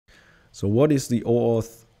So what is the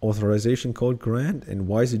OAuth authorization code grant and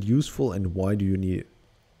why is it useful and why do you need it?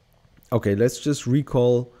 Okay, let's just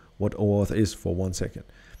recall what OAuth is for 1 second.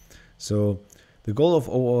 So the goal of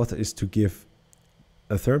OAuth is to give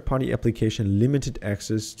a third-party application limited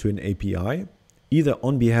access to an API, either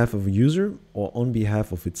on behalf of a user or on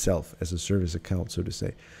behalf of itself as a service account, so to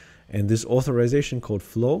say. And this authorization code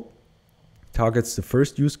flow targets the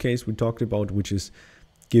first use case we talked about, which is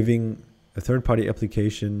giving a third-party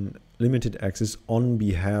application limited access on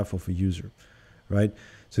behalf of a user, right?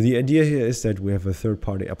 So the idea here is that we have a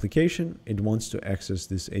third-party application. It wants to access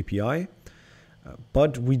this API,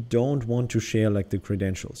 but we don't want to share like the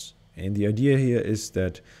credentials. And the idea here is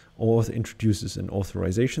that OAuth introduces an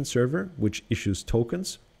authorization server, which issues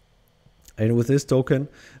tokens. And with this token,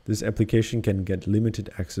 this application can get limited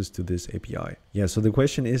access to this API. Yeah, so the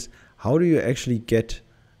question is, how do you actually get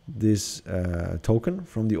this token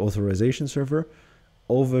from the authorization server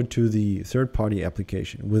over to the third-party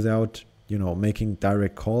application without, you know, making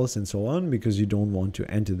direct calls and so on, because you don't want to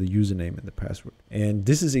enter the username and the password. And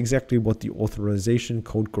this is exactly what the authorization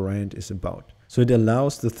code grant is about. So it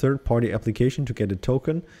allows the third-party application to get a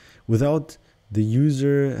token without the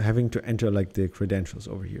user having to enter like the credentials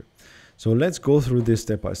over here. So let's go through this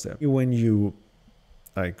step by step. When you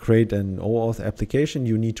create an OAuth application,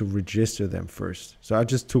 you need to register them first. So I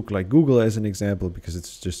just took like Google as an example because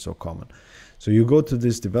it's just so common. So you go to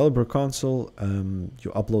this developer console,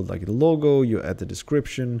 you upload like the logo, you add the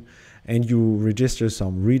description, and you register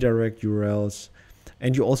some redirect URLs,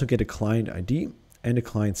 and you also get a client ID and a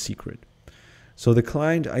client secret. So the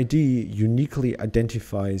client ID uniquely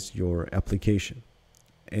identifies your application.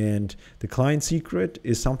 And the client secret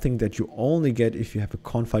is something that you only get if you have a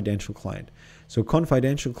confidential client. So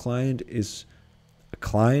confidential client is a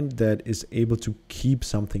client that is able to keep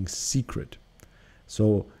something secret.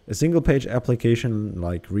 So a single page application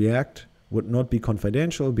like React would not be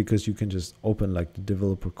confidential because you can just open like the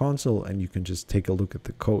developer console and you can just take a look at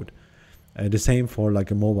the code. The same for like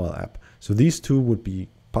a mobile app. So these two would be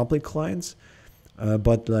public clients.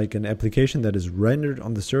 But like an application that is rendered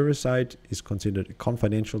on the server side is considered a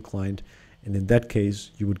confidential client. And in that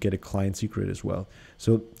case, you would get a client secret as well.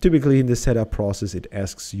 So typically in the setup process, it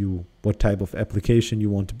asks you what type of application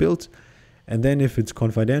you want to build. And then if it's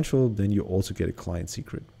confidential, then you also get a client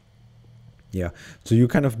secret. Yeah, so you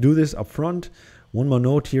kind of do this up front. One more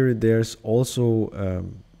note here, there's also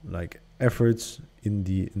like efforts in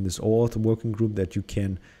this OAuth working group that you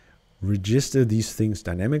can register these things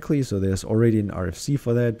dynamically. So there's already an RFC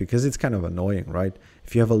for that because it's kind of annoying, right?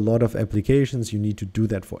 If you have a lot of applications, you need to do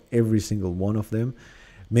that for every single one of them.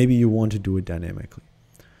 Maybe you want to do it dynamically.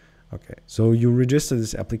 Okay, so you register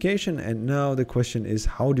this application and now the question is,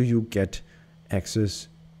 how do you get access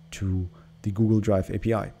to the Google Drive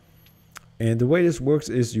API? And the way this works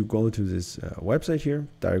is you go to this website here,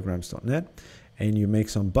 diagrams.net, and you make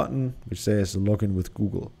some button which says login with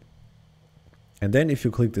Google. And then if you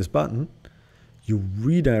click this button, you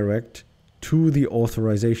redirect to the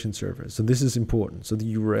authorization server. So this is important. So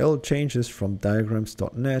the URL changes from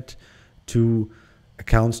diagrams.net to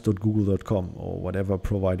accounts.google.com or whatever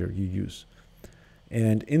provider you use.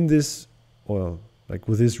 And in this, or like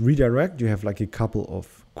with this redirect, you have like a couple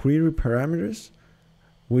of query parameters,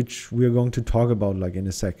 which we're going to talk about like in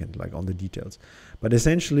a second, like on the details. But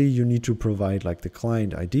essentially you need to provide like the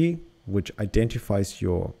client ID, which identifies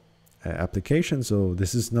your application. So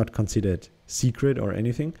this is not considered secret or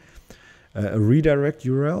anything. A redirect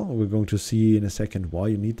URL, we're going to see in a second why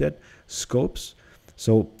you need that. Scopes.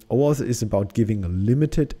 So OAuth is about giving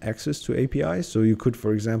limited access to APIs. So you could,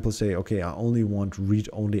 for example, say, okay, I only want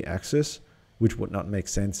read-only access, which would not make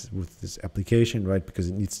sense with this application, right? Because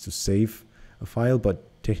it needs to save a file,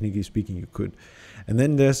 but technically speaking, you could. And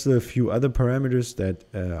then there's a few other parameters that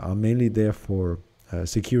are mainly there for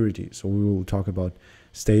security. So we will talk about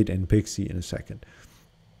state and PKCE in a second.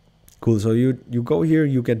 Cool, so you go here,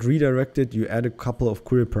 you get redirected, you add a couple of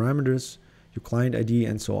query parameters, your client ID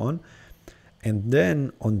and so on. And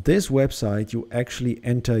then on this website, you actually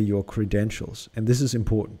enter your credentials. And this is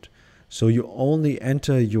important. So you only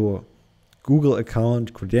enter your Google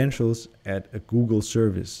account credentials at a Google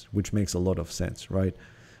service, which makes a lot of sense, right?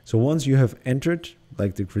 So once you have entered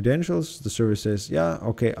like the credentials, the service says, yeah,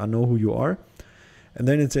 okay, I know who you are. And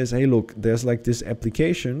then it says, hey, look, there's like this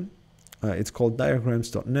application. It's called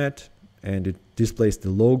diagrams.net, and it displays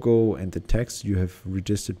the logo and the text you have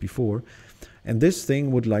registered before. And this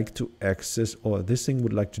thing would like to access, or this thing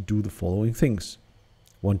would like to do the following things.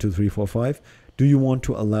 1, 2, 3, 4, 5. Do you want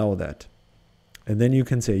to allow that? And then you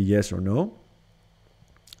can say yes or no.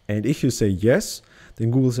 And if you say yes,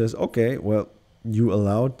 then Google says, okay, well, you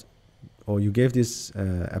allowed or you gave this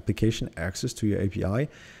application access to your API.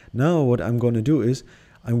 Now what I'm going to do is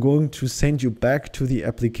I'm going to send you back to the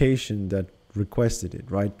application that requested it,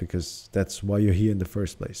 right? Because that's why you're here in the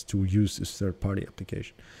first place, to use this third-party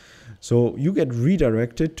application. So you get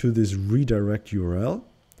redirected to this redirect URL.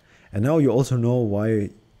 And now you also know why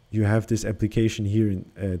you have this application here in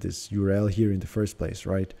this URL here in the first place,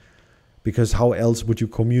 right? Because how else would you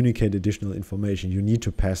communicate additional information? You need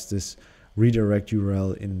to pass this redirect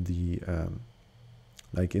URL in the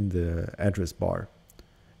like in the address bar.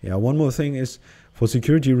 Yeah, one more thing is, for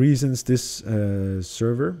security reasons, this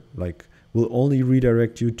server will only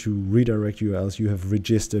redirect you to redirect URLs you have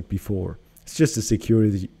registered before. It's just a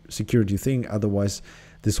security thing. Otherwise,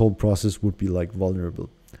 this whole process would be vulnerable.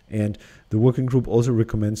 And the working group also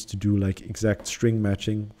recommends to do exact string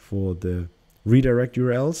matching for the redirect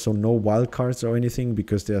URLs, so no wildcards or anything,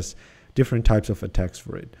 because there's different types of attacks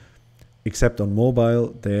for it. Except on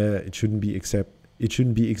mobile, there it shouldn't be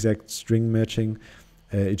exact string matching.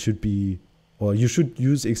 It should be, or you should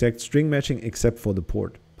use exact string matching except for the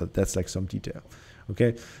port, but that's some detail.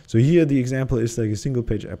 Okay, so here the example is a single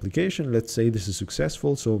page application. Let's say this is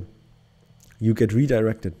successful, so you get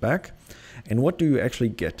redirected back. And what do you actually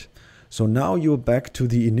get? So now you're back to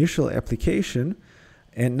the initial application,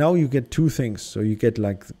 and now you get two things. So you get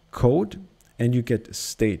code and you get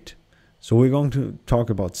state. So we're going to talk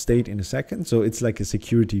about state in a second. So it's a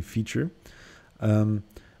security feature.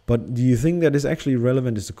 But the thing that is actually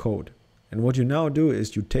relevant is the code. And what you now do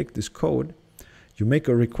is you take this code, you make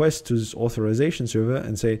a request to this authorization server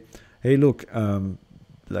and say, hey, look,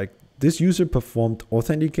 this user performed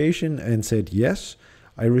authentication and said, yes,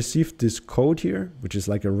 I received this code here, which is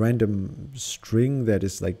a random string that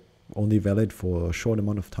is only valid for a short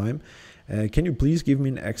amount of time. Can you please give me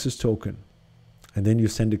an access token? And then you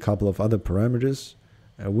send a couple of other parameters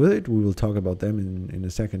with it. We will talk about them in a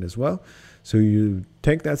second as well. So you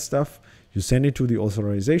take that stuff, you send it to the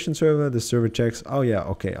authorization server. The server checks, oh yeah,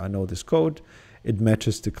 okay, I know this code. It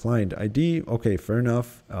matches the client ID. Okay, fair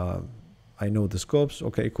enough. I know the scopes.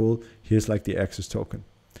 Okay, cool. Here's the access token.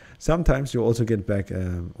 Sometimes you also get back,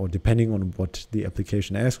 or depending on what the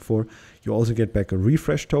application asks for, you also get back a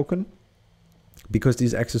refresh token, because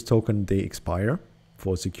these access tokens, they expire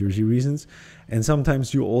for security reasons. And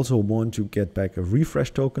sometimes you also want to get back a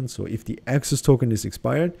refresh token. So if the access token is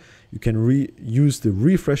expired, you can use the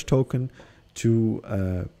refresh token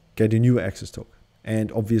to get a new access token.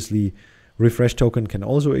 And obviously, refresh token can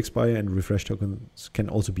also expire, and refresh tokens can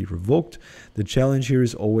also be revoked. The challenge here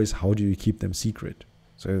is always, how do you keep them secret?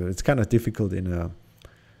 So it's kind of difficult in a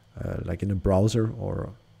in a browser,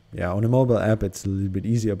 or on a mobile app it's a little bit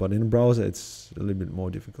easier, but in a browser it's a little bit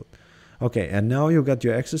more difficult. Okay, and now you got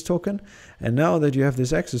your access token, and now that you have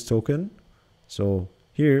this access token, so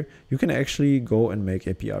here you can actually go and make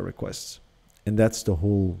API requests, and that's the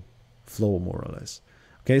whole flow more or less.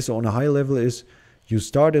 Okay, so on a high level is, you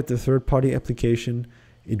start at the third-party application,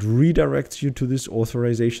 it redirects you to this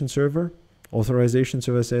authorization server. Authorization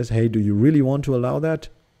server says, hey, do you really want to allow that?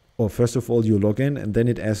 Or first of all, you log in, and then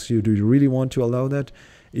it asks you, do you really want to allow that?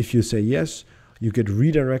 If you say yes, you get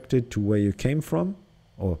redirected to where you came from,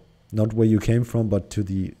 or not where you came from, but to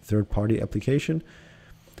the third-party application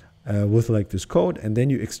with this code, and then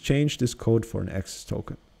you exchange this code for an access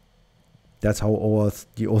token. That's how OAuth,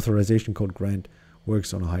 the authorization code grant,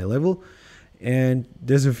 works on a high level. And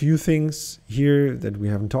there's a few things here that we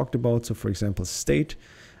haven't talked about. So for example, state.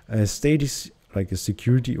 State is a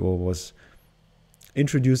security, or was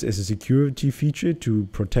introduced as a security feature to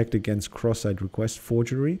protect against cross-site request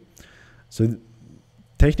forgery. So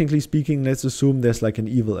technically speaking, let's assume there's an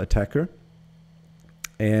evil attacker.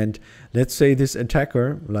 And let's say this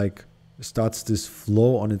attacker starts this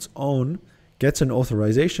flow on its own, gets an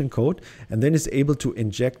authorization code, and then is able to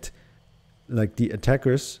inject the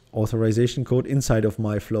attacker's authorization code inside of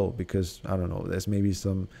my flow, because I don't know, there's maybe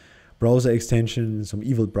some browser extension, some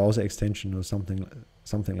evil browser extension or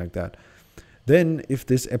something like that. Then if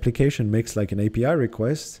this application makes an API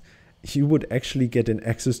request, you would actually get an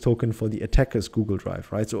access token for the attacker's Google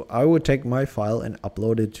Drive, right? So I would take my file and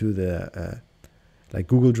upload it to the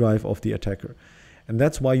Google Drive of the attacker. And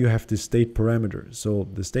that's why you have this state parameter. So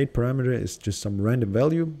the state parameter is just some random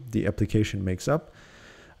value the application makes up.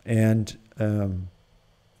 And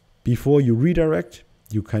before you redirect,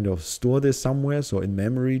 you kind of store this somewhere, so in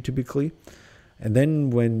memory typically. And then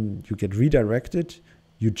when you get redirected,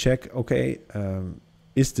 you check, okay,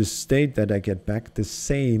 is the state that I get back the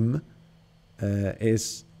same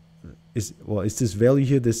is this value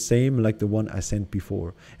here the same like the one I sent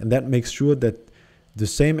before? And that makes sure that the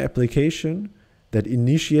same application that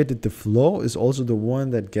initiated the flow is also the one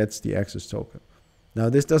that gets the access token. Now,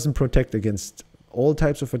 this doesn't protect against all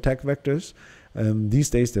types of attack vectors. These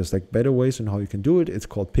days, there's like better ways on how you can do it. It's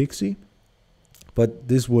called PKCE. But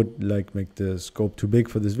this would like make the scope too big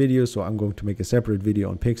for this video, so I'm going to make a separate video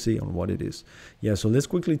on PKCE on what it is. Yeah, so let's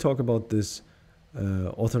quickly talk about this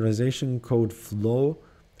authorization code flow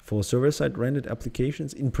for server-side rendered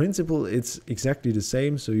applications. In principle, it's exactly the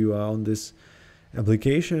same. So you are on this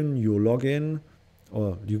application, you log in,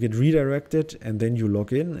 or you get redirected, and then you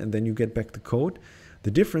log in, and then you get back the code.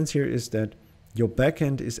 The difference here is that your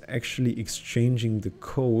backend is actually exchanging the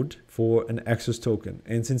code for an access token.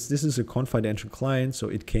 And since this is a confidential client, so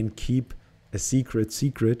it can keep a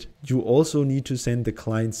secret, you also need to send the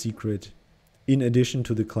client secret in addition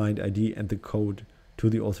to the client ID and the code to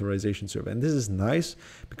the authorization server. And this is nice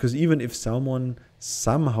because even if someone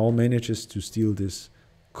somehow manages to steal this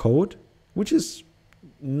code, which is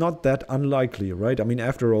not that unlikely, right? I mean,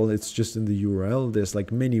 after all, it's just in the URL. There's like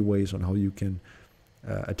many ways on how you can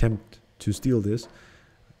attempt to steal this.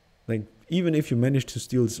 Like, even if you manage to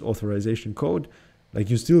steal this authorization code,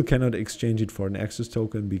 like, you still cannot exchange it for an access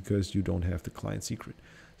token because you don't have the client secret.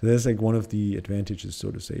 So that's like one of the advantages,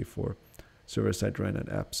 so to say, for server-side rendered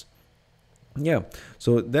apps. Yeah,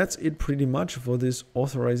 so that's it pretty much for this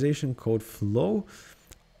authorization code flow.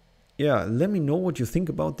 Yeah, let me know what you think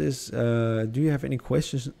about this. Do you have any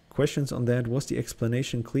questions on that? Was the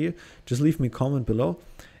explanation clear? Just leave me a comment below.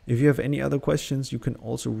 If you have any other questions, you can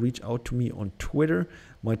also reach out to me on Twitter.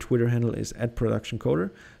 My Twitter handle is @productioncoder.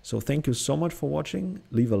 So thank you so much for watching.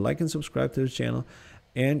 Leave a like and subscribe to the channel.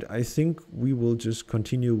 And I think we will just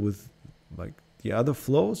continue with like the other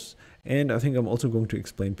flows. And I think I'm also going to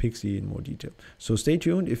explain PKCE in more detail. So stay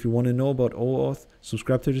tuned. If you want to know about OAuth,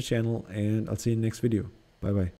 subscribe to the channel, and I'll see you in the next video. Bye bye.